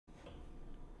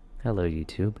Hello,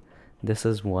 YouTube. This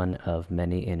is one of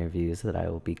many interviews that I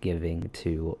will be giving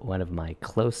to one of my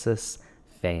closest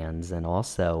fans and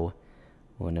also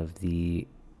one of the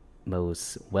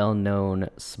most well-known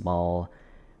small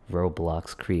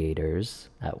Roblox creators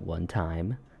at one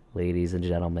time. Ladies and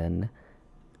gentlemen,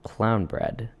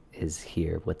 Clownbread is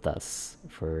here with us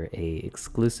for a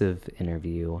exclusive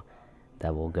interview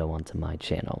that will go onto my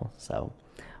channel. So,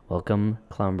 welcome,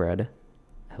 Clownbread.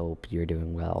 Hope you're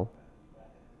doing well.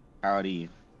 Howdy,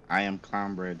 I am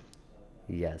Clownbread.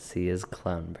 Yes, he is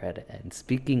Clownbread. And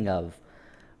speaking of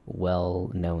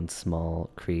well-known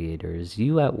small creators,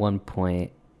 you at one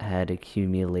point had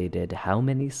accumulated how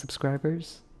many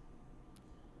subscribers?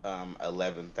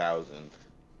 11,000.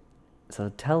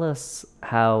 So tell us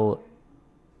how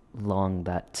long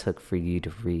that took for you to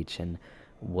reach and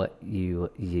what you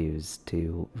used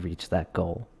to reach that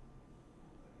goal.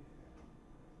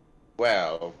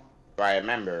 Well, if I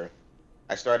remember,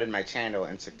 I started my channel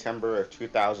in September of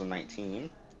 2019,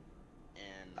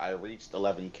 and I reached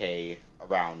 11K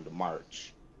around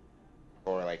March,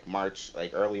 or like March,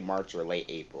 like early March or late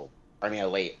April. I mean,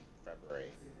 late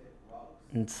February.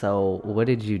 And so what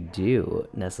did you do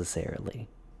necessarily?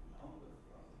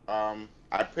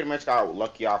 I pretty much got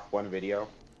lucky off one video.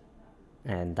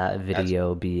 And that That's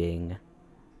video being,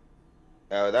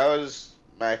 that was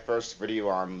my first video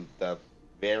on the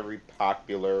very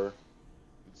popular,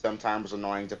 sometimes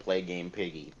annoying to play game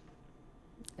Piggy.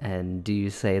 and do you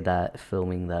say that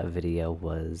filming that video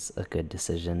was a good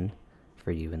decision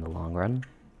for you in the long run?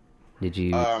 Did you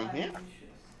Yeah.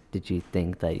 did you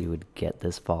think that you would get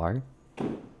this far?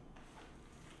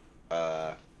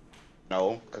 Uh,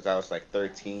 no, because I was like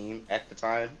 13 at the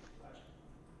time.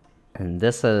 And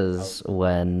this is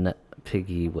when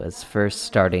Piggy was first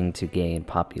starting to gain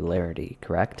popularity,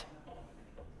 correct?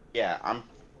 Yeah, I'm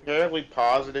fairly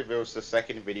positive it was the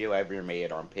second video I ever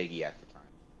made on Piggy at the time.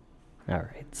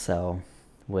 Alright, so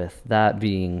with that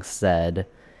being said,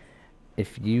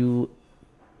 if you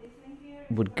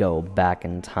would go back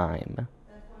in time,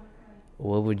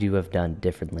 what would you have done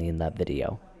differently in that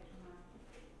video?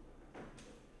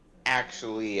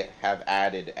 Actually, have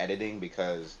added editing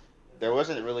because there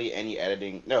wasn't really any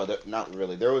editing. No, not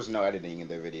really. There was no editing in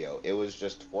the video. It was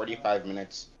just 45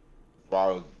 minutes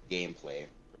raw gameplay.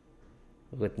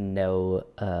 With no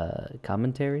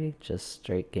commentary, just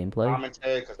straight gameplay?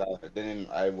 Commentary because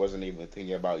I wasn't even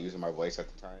thinking about using my voice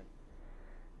at the time.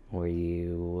 Where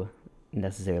you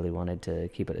necessarily wanted to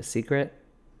keep it a secret?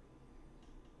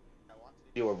 I wanted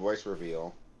to do a voice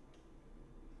reveal,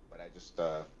 but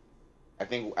I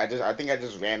think I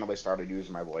just randomly started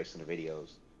using my voice in the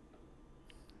videos.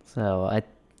 So I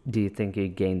do you think you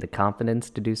gained the confidence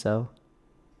to do so?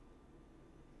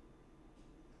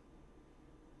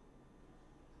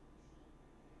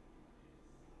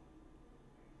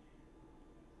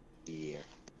 Yeah.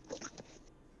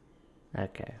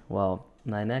 Okay, well,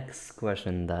 my next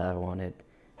question that I wanted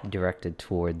directed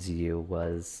towards you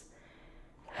was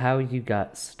how you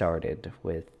got started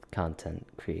with content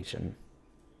creation.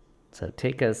 So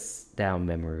take us down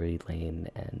memory lane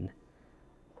and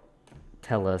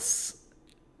tell us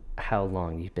how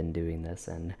long you've been doing this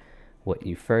and what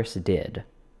you first did.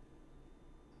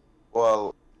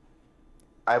 Well,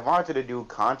 I wanted to do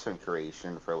content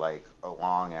creation for like a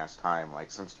long ass time,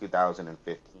 like since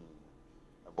 2015.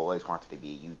 I've always wanted to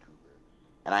be a YouTuber.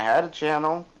 And I had a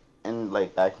channel in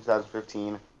like back in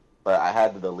 2015, but I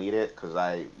had to delete it because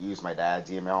I used my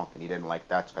dad's email and he didn't like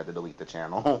that, so I had to delete the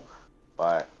channel.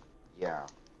 But yeah.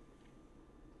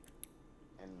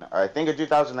 And I think in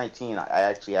 2019, I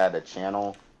actually had a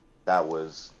channel that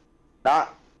was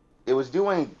not, it was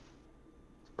doing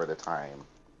for the time.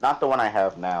 Not the one I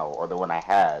have now or the one I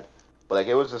had, but like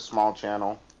it was a small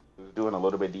channel. It was doing a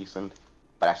little bit decent,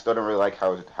 but I still didn't really like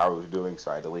how it was doing,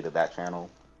 so I deleted that channel.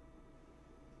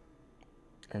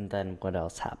 And then what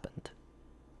else happened?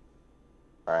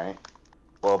 All right.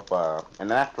 Well, and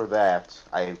then after that,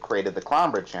 I created the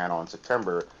Clownbread channel in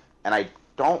September, and I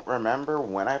don't remember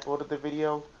when I uploaded the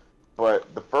video,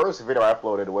 but the first video I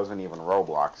uploaded wasn't even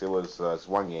Roblox. It was this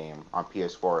one game on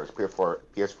PS4. It's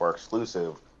PS4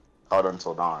 exclusive called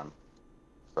Until Dawn.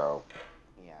 So,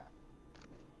 yeah.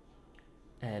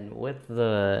 And with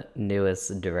the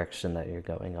newest direction that you're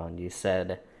going on, you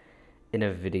said in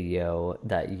a video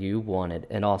that you wanted,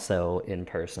 and also in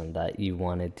person, that you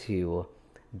wanted to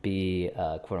be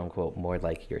quote unquote more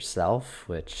like yourself,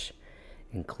 which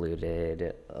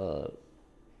included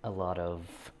a lot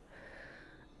of,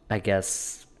 I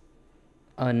guess,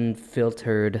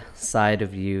 unfiltered side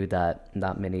of you that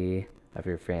not many of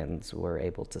your fans were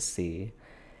able to see.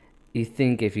 You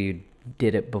think if you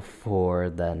did it before,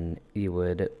 then you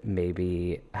would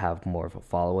maybe have more of a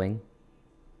following?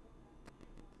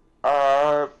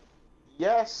 Uh,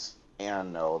 yes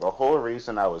and no. The whole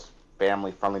reason I was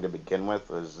family friendly to begin with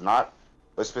was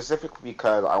specifically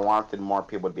because I wanted more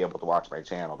people to be able to watch my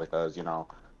channel because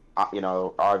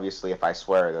obviously if I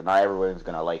swear, then not everyone's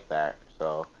gonna like that.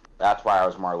 So that's why I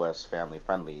was more or less family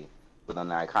friendly. But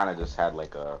then I kind of just had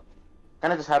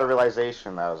a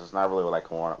realization that I was just not really like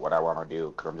what I want to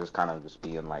do because I'm just kind of just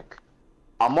being like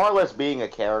I'm more or less being a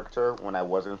character when I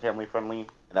wasn't family friendly, and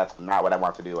that's not what I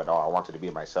want to do at all. I wanted to be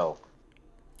myself.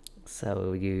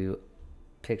 So you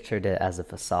pictured it as a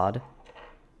facade,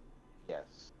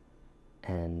 Yes.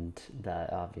 and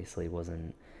that obviously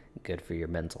wasn't good for your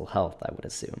mental health, I would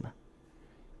assume.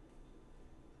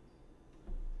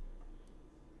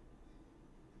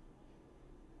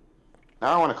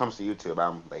 Now when it comes to YouTube,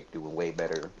 I'm like doing way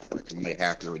better. Like I'm way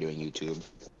happier doing YouTube,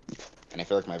 and I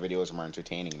feel like my videos are more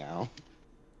entertaining now.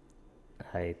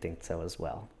 I think so as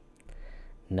well.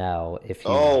 Now, if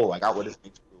you. Oh, I got what is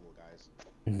rule, guys.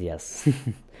 Yes.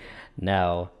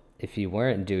 Now, if you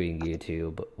weren't doing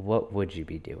YouTube, what would you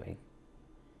be doing?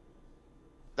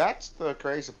 That's the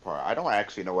crazy part. I don't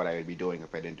actually know what I would be doing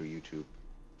if I didn't do YouTube.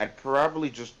 I'd probably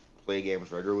just play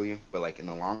games regularly, but like in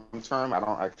the long term, I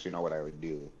don't actually know what I would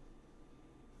do.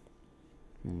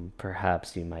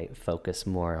 Perhaps you might focus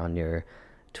more on your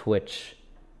Twitch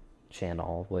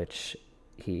channel, which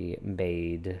he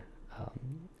made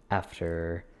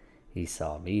after he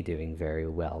saw me doing very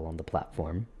well on the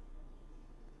platform.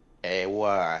 Hey,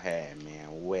 what? Hey,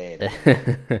 man, wait.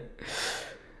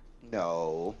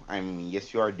 No, I mean,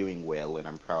 yes, you are doing well, and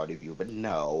I'm proud of you, but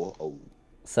no. Oh,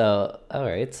 So, all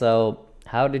right. So,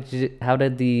 how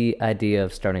did the idea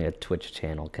of starting a Twitch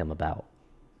channel come about?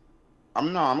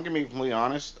 I'm gonna be completely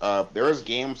honest. There was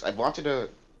games I wanted to,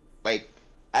 like,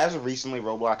 as of recently,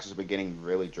 Roblox has been getting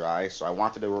really dry, so I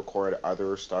wanted to record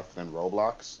other stuff than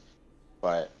Roblox,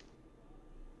 but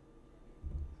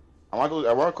I want to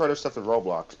record other stuff than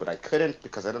Roblox, but I couldn't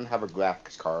because I didn't have a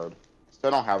graphics card.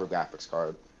 Still don't have a graphics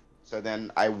card. So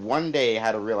then I one day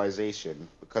had a realization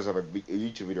because of a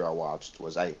YouTube video I watched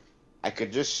was I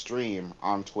could just stream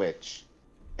on Twitch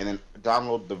and then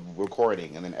download the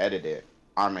recording and then edit it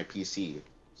on my PC.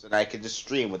 So that I could just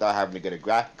stream without having to get a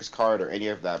graphics card or any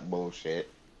of that bullshit.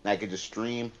 And I could just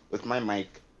stream with my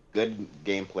mic, good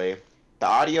gameplay. The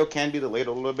audio can be delayed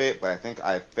a little bit, but I think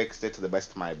I fixed it to the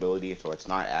best of my ability, so it's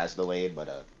not as delayed,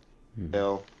 but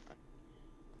still.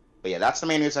 But yeah, that's the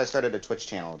main reason I started a Twitch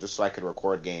channel, just so I could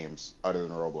record games other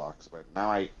than Roblox. But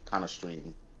now I kind of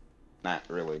stream. Not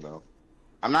really though.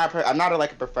 I'm not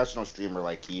like a professional streamer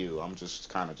like you. I'm just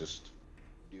kind of just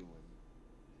doing.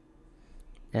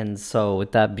 And so,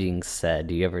 with that being said,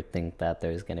 do you ever think that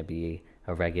there's going to be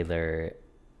a regular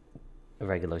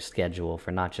schedule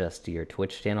for not just your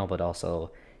Twitch channel, but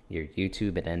also your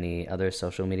YouTube and any other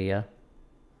social media?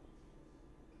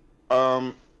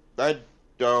 Um, I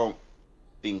don't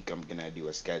think I'm gonna do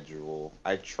a schedule.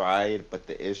 I tried, but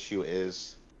the issue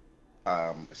is,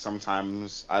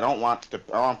 sometimes I don't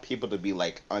want people to be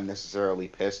like unnecessarily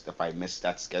pissed if I miss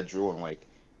that schedule and like,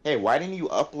 hey, why didn't you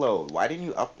upload? Why didn't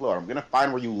you upload? I'm gonna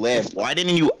find where you live. Why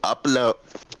didn't you upload?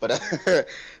 But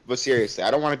but seriously,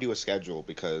 I don't want to do a schedule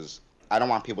because I don't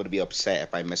want people to be upset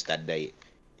if I miss that date.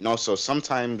 So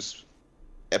sometimes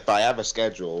if I have a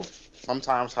schedule,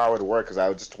 sometimes how it would work is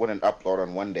I just wouldn't upload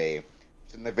on one day.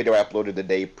 Then the video I uploaded the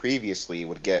day previously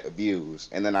would get views,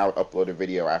 and then I would upload a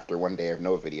video after one day of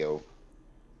no video.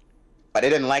 But I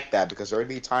didn't like that because there would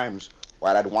be times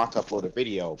where I'd want to upload a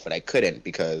video, but I couldn't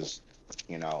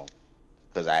you know,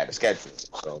 because I had a schedule.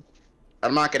 So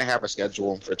I'm not gonna have a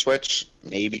schedule for Twitch.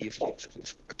 Maybe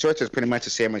Twitch is pretty much the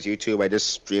same as YouTube. I just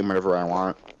stream whatever I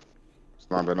want, as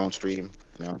long as I don't stream.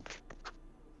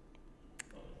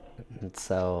 And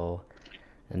so,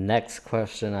 the next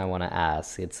question I want to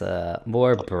ask, it's a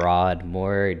more broad,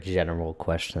 more general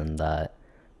question that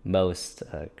most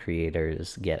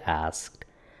creators get asked.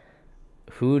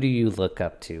 Who do you look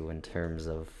up to in terms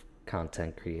of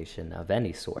content creation of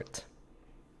any sort?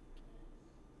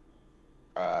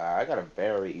 I got a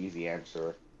very easy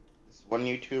answer. This one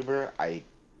YouTuber, I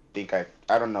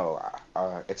don't know.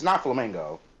 It's not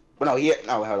Flamingo. But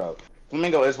no, hold up.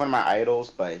 Flamingo is one of my idols,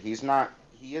 but he's not.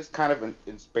 He is kind of an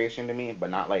inspiration to me, but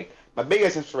not like my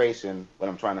biggest inspiration. What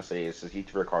I'm trying to say is this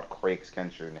YouTuber called Craig's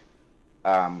Kenshin.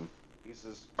 He's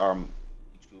this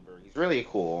YouTuber. He's really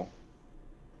cool.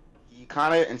 He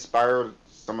kind of inspired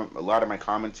a lot of my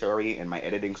commentary and my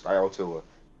editing style to an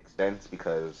extent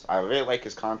because I really like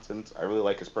his content. I really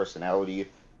like his personality.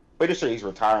 Pretty sure he's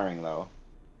retiring though,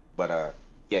 but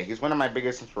Yeah, he's one of my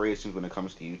biggest inspirations when it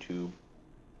comes to YouTube.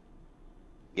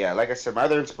 Yeah, like I said, my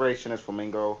other inspiration is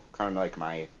Flamingo. Kind of like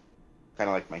my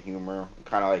humor,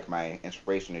 kind of like my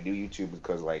inspiration to do YouTube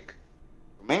because like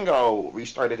Flamingo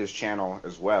restarted his channel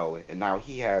as well, and now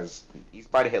he's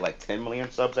about to hit like 10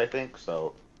 million subs, I think.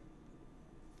 So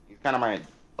he's kind of my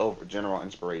over general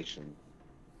inspiration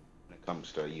when it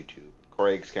comes to YouTube.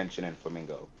 Corey Extension and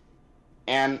Flamingo.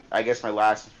 And I guess my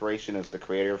last inspiration is the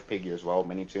creator of Piggy as well,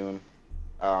 Minitoon.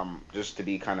 Just to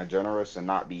be kind of generous and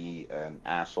not be an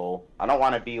asshole. I don't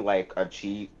want to be like as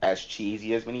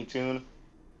cheesy as Minitoon,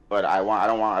 but I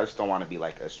just don't want to be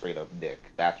like a straight up dick.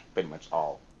 That's pretty much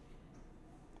all.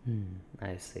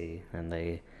 I see. And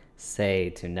they say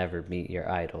to never meet your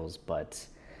idols, but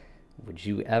would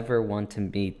you ever want to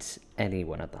meet any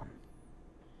one of them?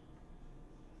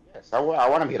 Yes, I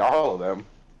want to meet all of them,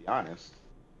 to be honest.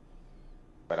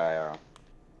 But I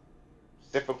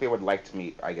specifically would like to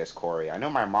meet, I guess, Corey. I know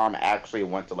my mom actually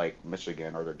went to like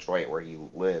Michigan or Detroit where he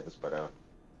lives, but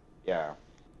yeah.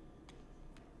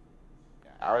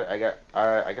 I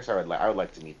guess I would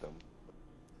like to meet them.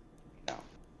 You know,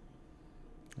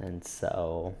 And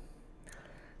so,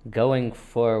 going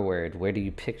forward, where do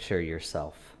you picture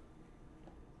yourself?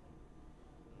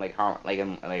 like how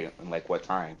in like what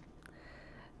time?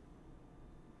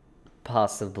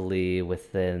 Possibly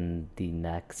within the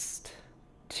next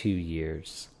 2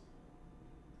 years.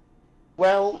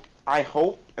 Well, I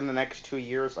hope in the next 2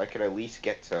 years I could at least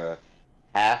get to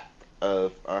half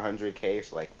of 100K,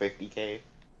 so like 50K.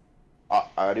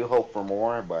 I do hope for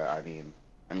more, but I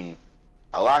mean,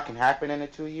 a lot can happen in the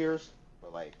 2 years,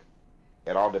 but like,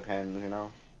 it all depends, you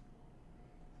know.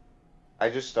 I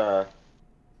just, uh,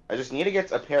 I just need to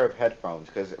get a pair of headphones,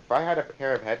 because if I had a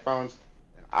pair of headphones,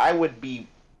 then I would be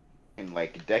in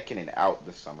like decking it out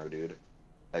this summer, dude.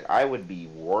 Like I would be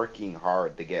working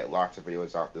hard to get lots of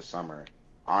videos out this summer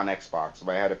on Xbox if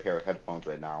I had a pair of headphones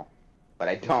right now, but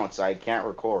I don't, so I can't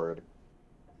record.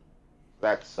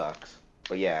 That sucks.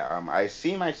 But yeah, I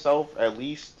see myself at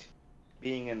least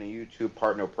being in the YouTube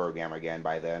partner program again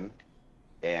by then,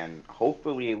 and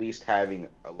hopefully at least having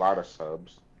a lot of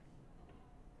subs.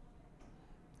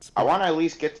 I want to at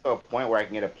least get to a point where I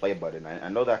can get a play button. I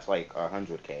know that's like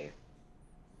 100K.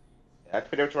 That's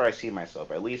pretty much where I see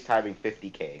myself, at least having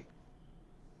 50K.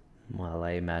 Well,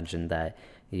 I imagine that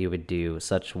you would do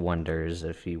such wonders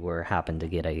if you were happen to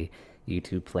get a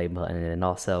YouTube play button, and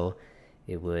also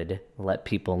it would let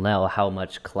people know how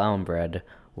much Clownbread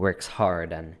works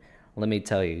hard. And let me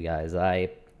tell you guys, I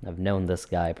have known this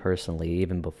guy personally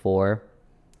even before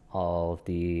all of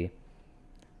the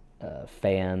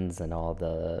fans and all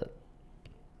the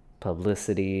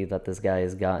publicity that this guy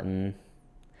has gotten,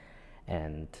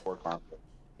 and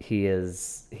he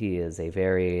is a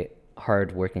very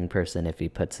hard-working person if he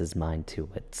puts his mind to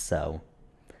it. So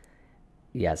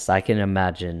yes, I can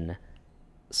imagine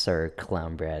Sir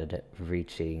Clownbread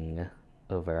reaching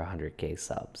over 100K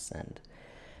subs. And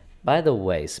by the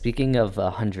way, speaking of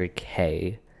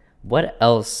 100K, what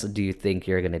else do you think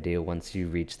you're gonna do once you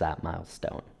reach that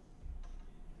milestone?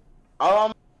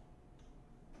 Um,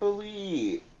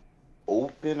 Probably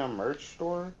open a merch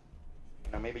store.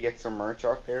 You know, maybe get some merch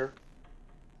out there.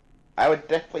 I would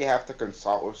definitely have to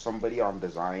consult with somebody on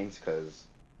designs because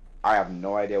I have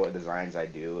no idea what designs I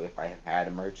do if I had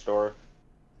a merch store.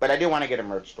 But I do want to get a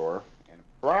merch store, and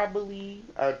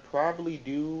I'd probably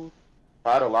do. If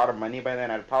I had a lot of money by then,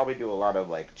 I'd probably do a lot of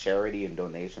like charity and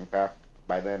donation crap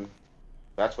by then.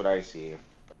 That's what I see.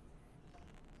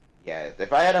 Yeah,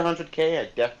 if I had 100K,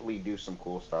 I'd definitely do some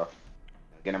cool stuff.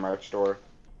 Get a merch store,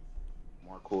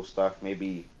 more cool stuff.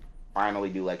 Maybe finally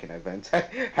do like an event.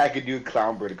 I could do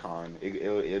Clownbread Con.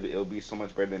 It'll be so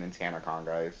much better than TanaCon,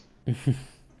 guys.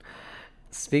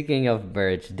 Speaking of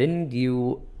merch, didn't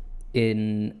you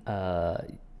in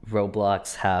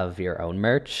Roblox have your own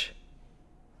merch?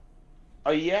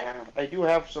 Oh yeah, I do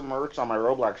have some merch on my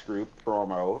Roblox group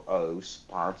promo. Oh,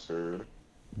 sponsored.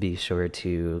 Be sure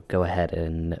to go ahead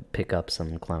and pick up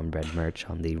some Clownbread merch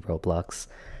on the Roblox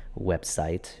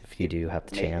website if you do have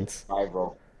the chance.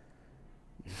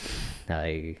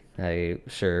 I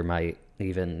sure might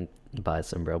even buy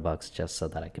some Robux just so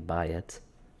that I could buy it.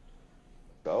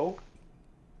 Go?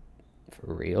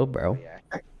 For real, bro.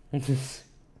 Yeah.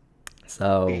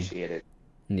 So, Appreciate it.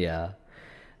 yeah.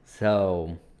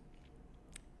 So,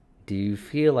 do you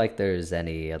feel like there's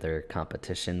any other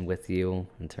competition with you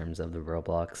in terms of the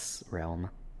Roblox realm?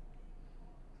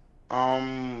 I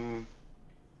mean,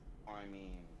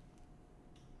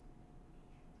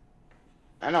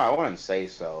 I know I wouldn't say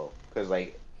so, because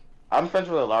like I'm friends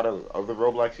with a lot of other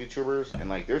Roblox YouTubers, and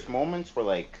like there's moments where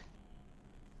like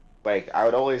Like I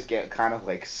would always get kind of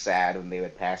like sad when they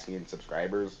would pass me in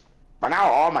subscribers. But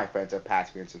now all my friends have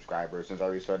passed me in subscribers since I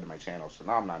restarted my channel, so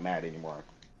now I'm not mad anymore.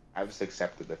 I've just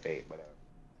accepted the fate. But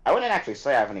I wouldn't actually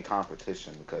say I have any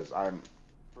competition because I'm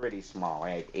pretty small. I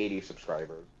have 80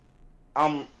 subscribers.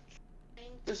 I'm trying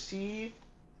to see,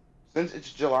 since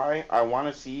it's July, I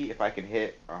want to see if I can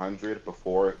hit 100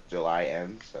 before July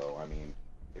ends. So I mean,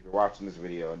 if you're watching this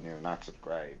video and you're not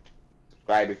subscribed,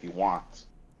 subscribe if you want.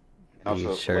 And Be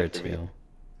also sure like the video.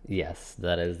 to. Yes,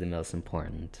 that is the most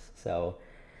important. So,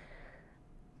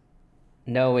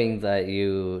 knowing that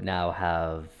you now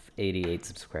have 88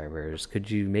 subscribers,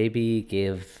 could you maybe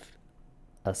give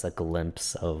us a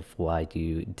glimpse of why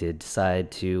you did decide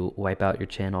to wipe out your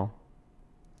channel?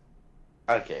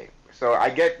 Okay, so I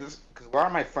get this because a lot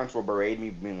of my friends will berate me,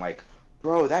 being like,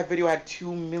 "Bro, that video had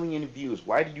 2 million views.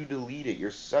 Why did you delete it? You're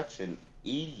such an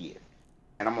idiot."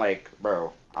 And I'm like,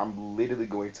 "Bro, I'm literally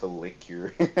going to lick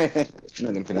your." Not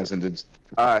gonna finish sentence.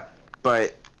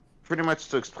 But pretty much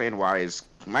to explain why is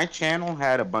my channel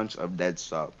had a bunch of dead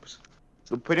subs.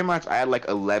 So pretty much I had like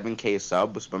 11K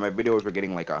subs, but my videos were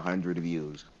getting like 100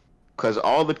 views. Because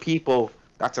all the people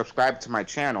that subscribed to my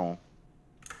channel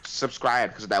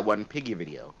subscribed because of that one piggy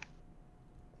video,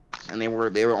 and they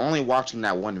were only watching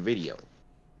that one video.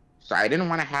 So I didn't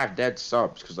want to have dead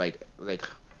subs because like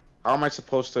how am I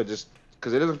supposed to just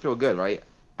because it doesn't feel good, right?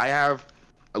 I have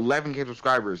 11K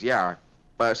subscribers, yeah,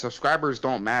 but subscribers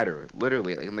don't matter.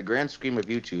 Literally, like, in the grand scheme of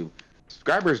YouTube,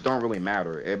 subscribers don't really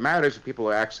matter. It matters if people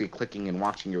are actually clicking and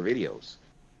watching your videos.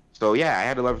 So yeah, I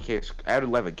had 11K. I had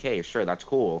 11K. Sure, that's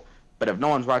cool. But if no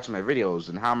one's watching my videos,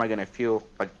 then how am I gonna feel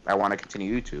like I want to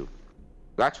continue YouTube?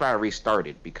 That's why I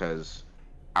restarted because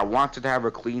I wanted to have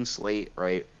a clean slate,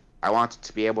 right? I wanted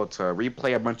to be able to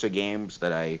replay a bunch of games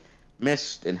that I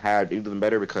missed and had even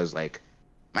better because like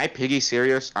my piggy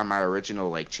series on my original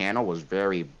like channel was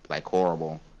very like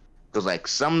horrible because like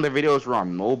some of the videos were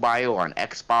on mobile on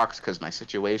Xbox because my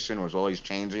situation was always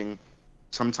changing.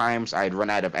 Sometimes I'd run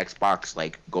out of Xbox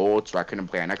like gold, so I couldn't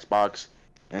play on Xbox,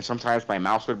 and sometimes my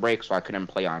mouse would break, so I couldn't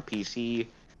play on PC.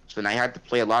 So then I had to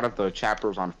play a lot of the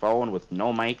chapters on phone with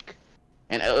no mic,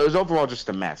 and it was overall just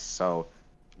a mess. So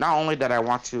not only did I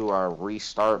want to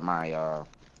restart my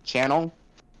channel,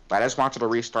 but I just wanted to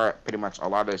restart pretty much a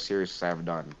lot of the series I've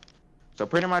done. So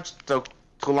pretty much too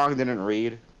long didn't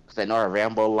read because I know I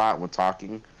ramble a lot when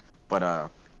talking, but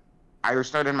I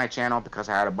restarted my channel because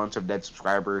I had a bunch of dead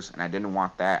subscribers and I didn't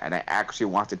want that, and I actually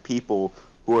wanted people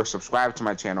who are subscribed to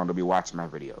my channel to be watching my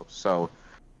videos. So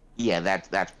yeah,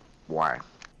 that's why.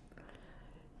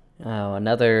 Oh,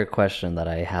 another question that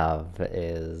I have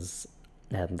is,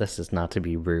 and this is not to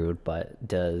be rude, but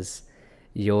does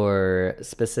your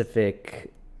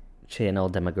specific channel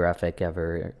demographic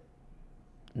ever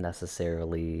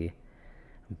necessarily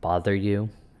bother you?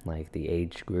 Like the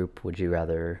age group, would you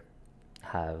rather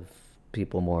have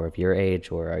people more of your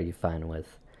age, or are you fine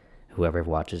with whoever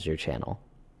watches your channel?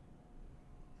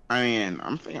 I mean,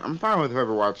 I'm fine with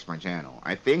whoever watches my channel.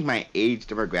 I think my age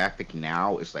demographic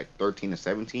now is like 13 to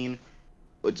 17,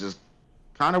 which is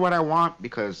kind of what I want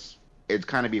because it's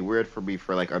kind of be weird for me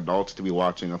for like adults to be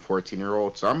watching a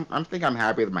 14-year-old. So I'm think I'm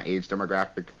happy with my age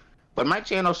demographic, but my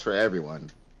channel's for everyone.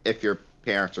 If your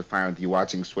parents are fine with you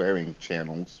watching swearing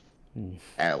channels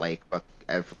at like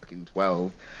at fucking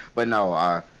 12, but no,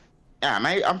 yeah,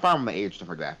 I'm fine with my age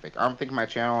demographic. I don't think my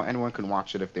channel anyone can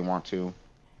watch it if they want to.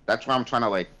 That's why I'm trying to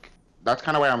like. That's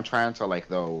kind of why I'm trying to like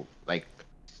though like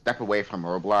step away from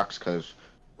Roblox because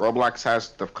Roblox has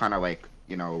the kind of like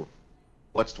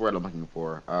what's the word I'm looking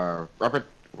for?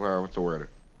 What's the word?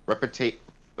 Reputate.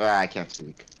 I can't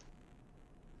speak.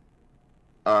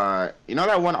 You know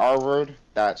that one R word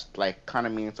that's like kind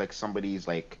of means like somebody's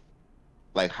like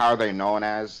how they're known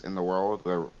as in the world.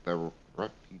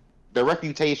 The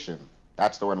reputation.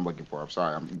 That's the word I'm looking for. I'm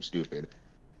sorry, I'm stupid.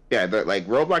 Yeah, like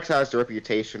Roblox has the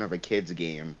reputation of a kids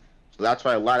game, so that's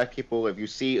why a lot of people, if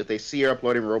they see you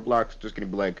uploading Roblox, just gonna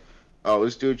be like, "Oh,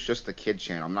 this dude's just a kid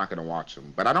channel. I'm not gonna watch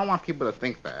him." But I don't want people to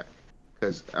think that,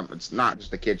 because it's not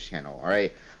just a kids channel. All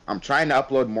right, I'm trying to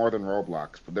upload more than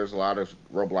Roblox, but there's a lot of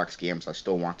Roblox games I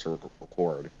still want to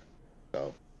record.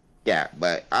 So, yeah,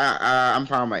 but I'm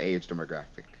fine with my age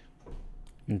demographic.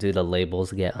 Do the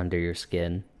labels get under your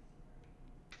skin?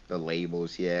 The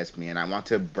labels, yes, man. I want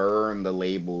to burn the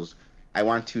labels. I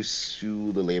want to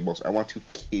sue the labels. I want to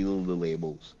kill the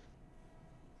labels.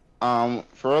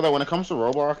 Further, when it comes to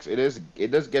Roblox,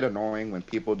 it does get annoying when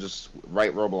people just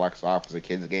write Roblox off as a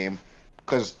kids game,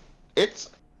 because it's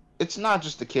it's not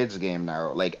just a kids game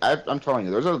now. Like I'm telling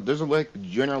you, there's like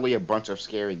generally a bunch of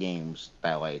scary games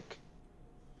that like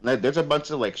There's a bunch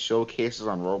of like showcases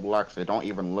on Roblox that don't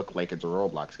even look like it's a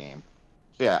Roblox game.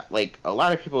 So yeah, like a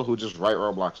lot of people who just write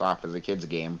Roblox off as a kids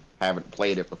game haven't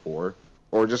played it before,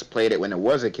 or just played it when it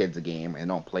was a kids game and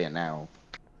don't play it now.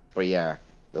 But yeah,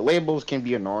 the labels can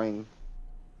be annoying,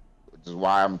 which is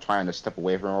why I'm trying to step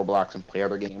away from Roblox and play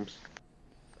other games.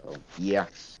 So yeah,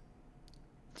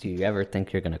 Do you ever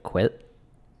think you're gonna quit?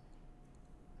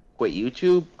 quit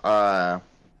YouTube?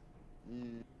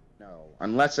 No,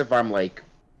 unless if I'm like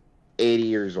 80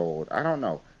 years old. I don't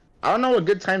know. I don't know a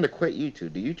good time to quit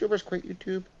YouTube. Do YouTubers quit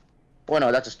YouTube? Well,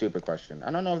 no, that's a stupid question.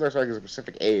 I don't know if there's like a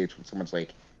specific age when someone's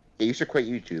like, "Hey, you should quit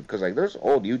YouTube," because like there's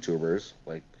old YouTubers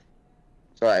like.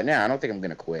 So nah, I don't think I'm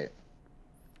gonna quit.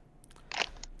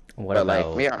 What But like,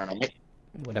 about me, I don't know.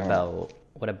 I don't know.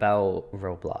 what about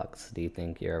Roblox? Do you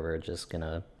think you're ever just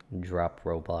gonna drop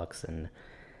Roblox and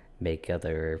make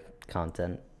other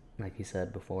content, like you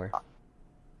said before?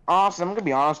 Honestly, I'm gonna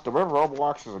be honest. The way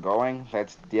Roblox is going,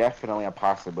 that's definitely a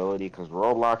possibility. Because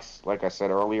Roblox, like I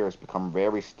said earlier, has become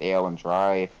very stale and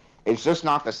dry. It's just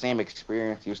not the same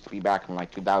experience it used to be back in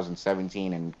like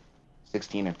 2017 and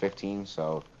 16 and 15.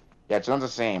 So yeah, it's not the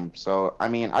same. So I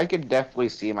mean, I could definitely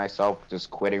see myself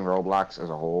just quitting Roblox as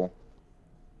a whole,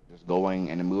 just going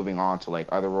and moving on to like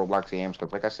other Roblox games.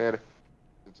 Because like I said,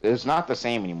 it's not the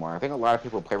same anymore. I think a lot of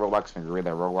people play Roblox and agree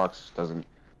that Roblox doesn't.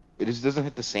 It just doesn't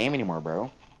hit the same anymore,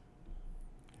 bro.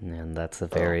 And that's a So.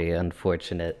 very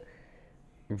unfortunate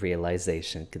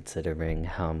realization considering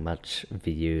how much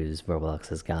views Roblox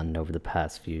has gotten over the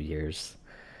past few years.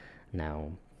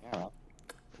 Now, Yeah.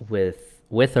 with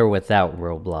or without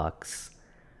Roblox,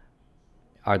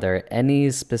 are there any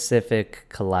specific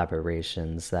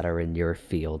collaborations that are in your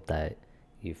field that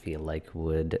you feel like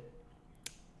would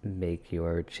make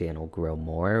your channel grow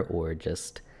more, or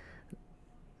just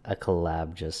a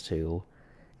collab just to,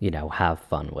 have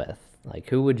fun with? Like,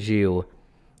 who would you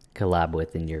collab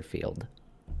with in your field?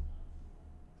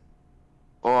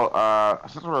 Well,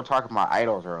 since we were talking about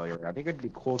idols earlier, I think it'd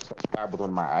be cool to collab with one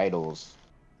of my idols,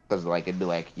 because like it'd be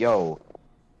like, yo,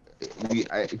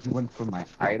 if you went from my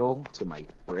idol to my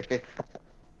friend.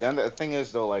 Then the thing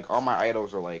is though, like all my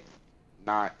idols are like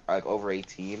not like over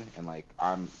 18, and like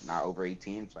I'm not over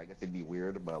 18, so I guess it'd be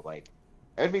weird. But like,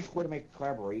 it'd be cool to make a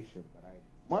collaboration. But I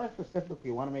more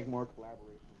specifically want to make more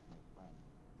collaborations with my friends,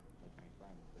 like my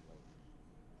friends. 'Cause, like,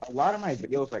 a lot of my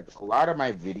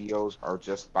videos are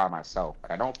just by myself.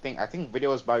 I think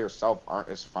videos by yourself aren't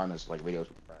as fun as like videos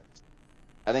with friends.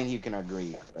 I think you can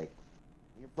agree. Like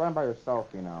when you're playing by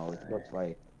yourself, it's just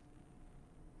like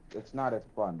it's not as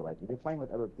fun. But like if you're playing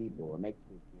with other people, it makes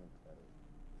the experience better.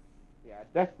 Yeah, I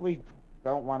definitely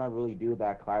don't want to really do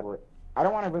that collaborate. I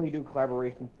don't want to really do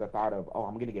collaborations with the thought of, oh,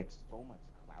 I'm gonna get so much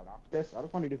clout off this. I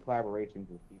just want to do collaborations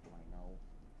with people I know,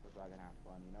 so I can have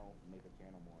fun, make a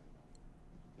channel more,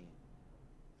 entertaining.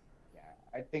 Yeah,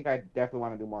 I think I definitely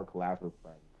want to do more collabs with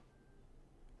friends.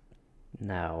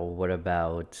 Now, what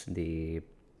about the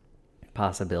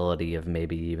possibility of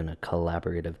maybe even a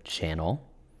collaborative channel?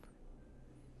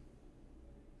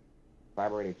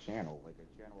 Collaborative channel, like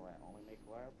a channel where I only make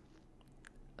collabs.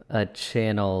 A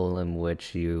channel in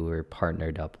which you were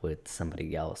partnered up with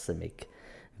somebody else to make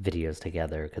videos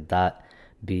together. Could that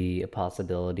be a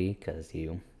possibility? Because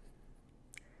you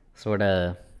sort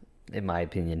of, in my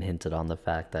opinion, hinted on the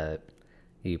fact that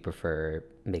you prefer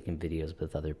making videos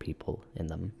with other people in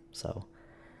them. So,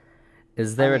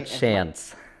 is I there a mean,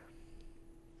 chance?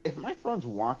 if my friends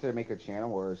wanted to make a channel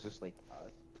where it's just like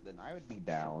us, then I would be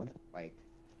down. Like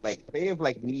say if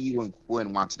like me, you, and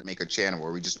Quinn wanted to make a channel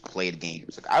where we just played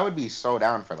games. Like I would be so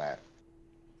down for that.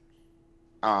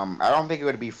 I don't think it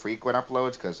would be frequent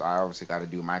uploads because I obviously got to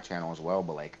do my channel as well.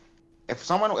 But like, if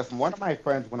one of my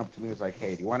friends went up to me and was like,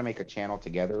 "Hey, do you want to make a channel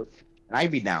together?" And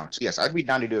I'd be down. So yes, I'd be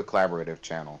down to do a collaborative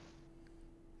channel.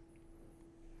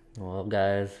 Well,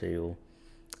 guys, you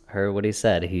heard what he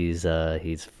said. He's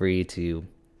free to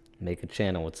make a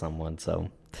channel with someone. So,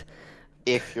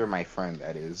 If you're my friend,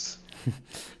 that is.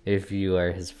 if you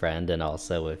are his friend, and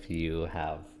also if you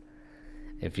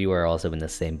are also in the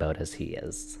same boat as he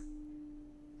is.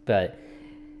 But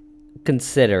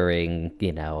considering,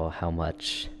 how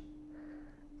much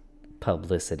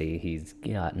publicity he's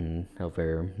gotten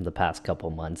over the past couple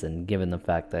months, and given the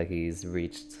fact that he's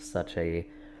reached such a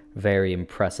very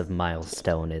impressive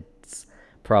milestone, it's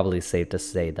probably safe to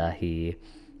say that he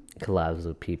collabs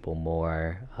with people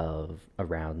more of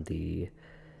around the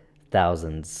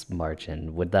thousands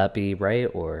margin. Would that be right,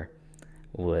 or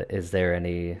is there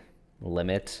any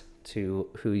limit to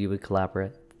who you would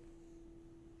collaborate?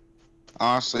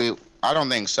 Honestly, I don't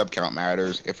think sub count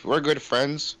matters. If we're good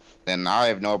friends, then I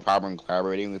have no problem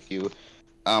collaborating with you.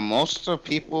 Most of the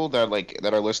people that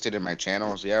are listed in my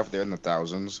channels, yeah, they're in the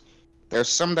thousands. There's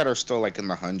some that are still like in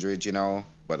the hundreds, you know.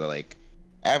 But like,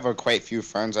 I have quite few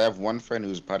friends. I have one friend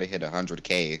who's about to hit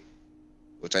 100K,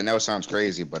 which I know sounds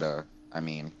crazy, but I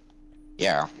mean,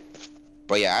 yeah.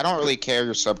 But yeah, I don't really care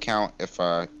your sub count. If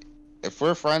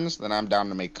we're friends, then I'm down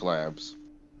to make collabs.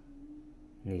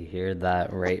 You hear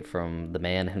that right from the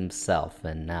man himself.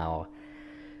 And now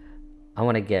I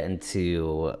want to get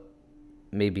into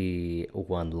maybe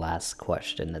one last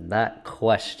question. And that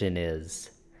question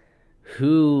is,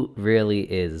 who really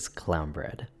is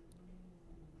Clownbread?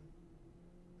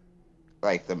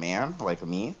 Like the man, like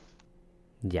me.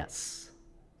 Yes.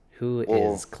 Who is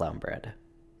Well, Clownbread?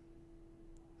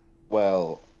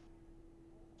 well,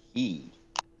 he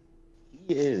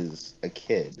he is a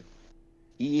kid.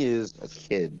 He is a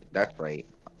kid. That's right.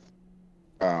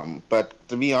 But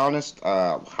to be honest,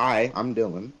 hi, I'm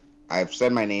Dylan. I've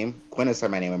said my name. Quinn has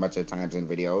said my name a bunch of times in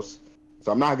videos,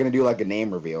 so I'm not gonna do like a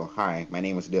name reveal. Hi, my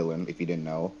name is Dylan. If you didn't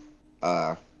know,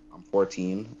 uh, I'm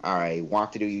 14. I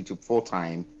want to do YouTube full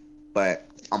time, but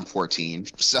I'm 14.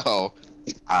 So,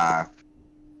 uh,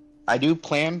 I do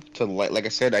plan to like I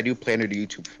said, I do plan to do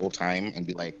YouTube full time and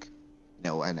be like,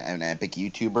 an epic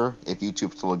YouTuber if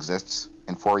YouTube still exists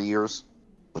in 4 years,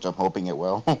 which I'm hoping it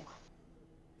will.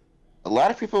 A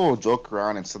lot of people will joke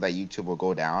around and say that YouTube will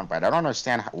go down, but I don't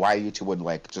understand why YouTube would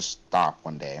like just stop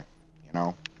one day, you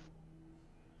know?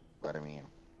 But I mean,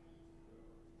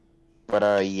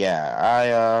 but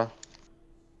yeah,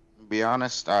 be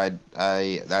honest,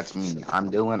 that's me. I'm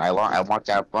doing. I want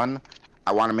to have fun.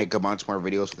 I want to make a bunch more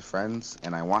videos with friends,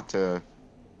 and I want to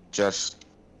just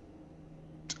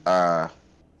uh.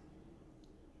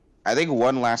 I think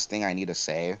one last thing I need to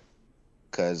say,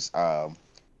 because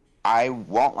I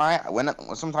won't lie.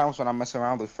 Sometimes when I'm messing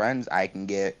around with friends, I can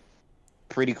get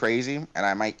pretty crazy, and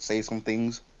I might say some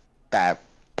things that,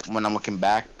 when I'm looking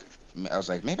back, I was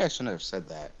like, maybe I shouldn't have said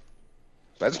that.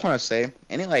 So I just want to say,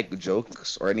 any like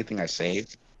jokes or anything I say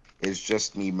is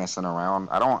just me messing around.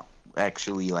 I don't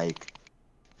actually like,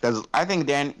 because I think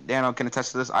Daniel can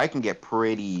attest to this. I can get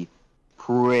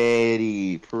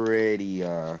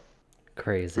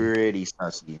Crazy.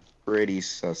 pretty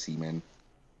sussy, man.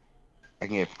 I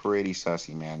can get pretty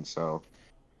sussy, man. So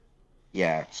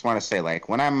yeah, just want to say, like,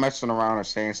 when I'm messing around or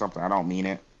saying something, I don't mean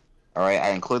it. All right, I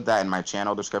include that in my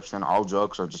channel description. All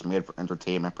jokes are just made for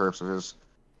entertainment purposes.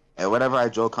 And whenever I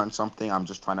joke on something, I'm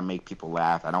just trying to make people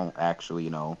laugh. I don't actually,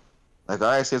 like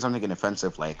I say something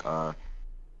offensive, like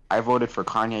I voted for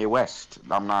Kanye West.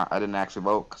 I didn't actually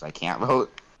vote because I can't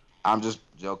vote. I'm just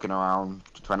joking around,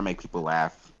 trying to make people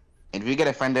laugh. And if you get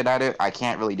offended at it, I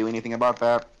can't really do anything about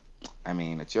that. I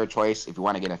mean, it's your choice if you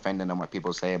want to get offended on what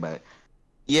people say, but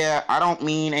yeah, I don't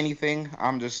mean anything.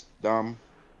 I'm just dumb.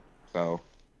 So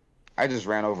I just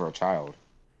ran over a child.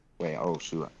 Wait, oh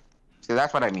shoot. See,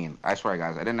 that's what I mean. I swear,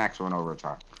 guys, I didn't actually run over a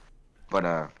child.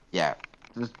 But yeah,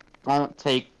 just don't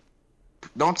take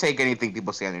don't take anything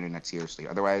people say on the internet seriously.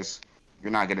 Otherwise,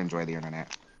 you're not gonna enjoy the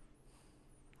internet.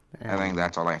 I think And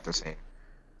that's all I have to say.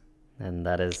 and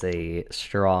that is a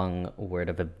strong word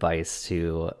of advice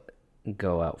to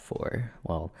go out for.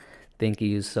 Well, thank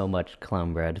you so much,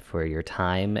 Clownbread, for your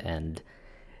time. And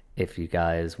if you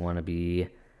guys want to be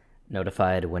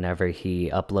notified whenever he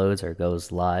uploads or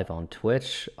goes live on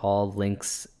Twitch, all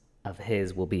links of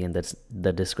his will be in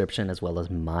the description as well as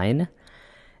mine.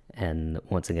 And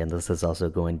once again, this is also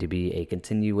going to be a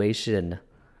continuation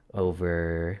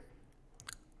over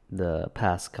the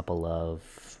past couple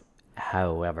of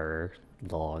however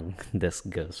long this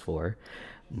goes for.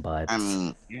 I But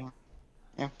mean, yeah,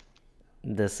 yeah.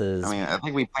 this I is, mean, I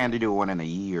think we plan to do one in a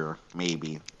year,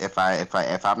 maybe. If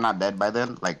I'm not dead by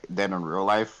then, like dead in real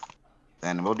life,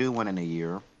 then we'll do one in a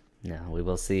year. now we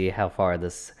will see how far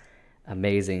this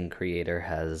amazing creator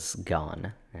has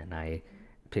gone. And I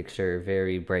picture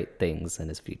very bright things in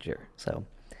his future. So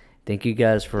thank you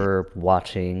guys Yeah. for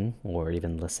watching or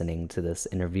even listening to this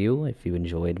interview. If you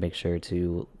enjoyed, make sure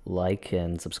to like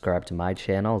and subscribe to my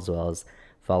channel, as well as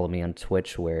follow me on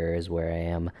Twitch, where I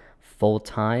am full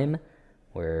time.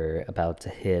 We're about to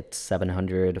hit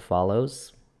 700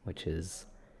 follows, which is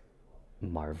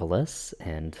marvelous.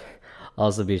 And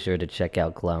also be sure to check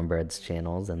out Clownbread's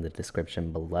channels in the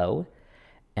description below.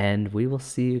 And we will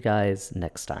see you guys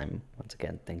next time. Once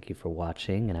again, thank you for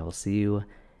watching, and I will see you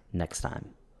next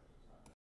time.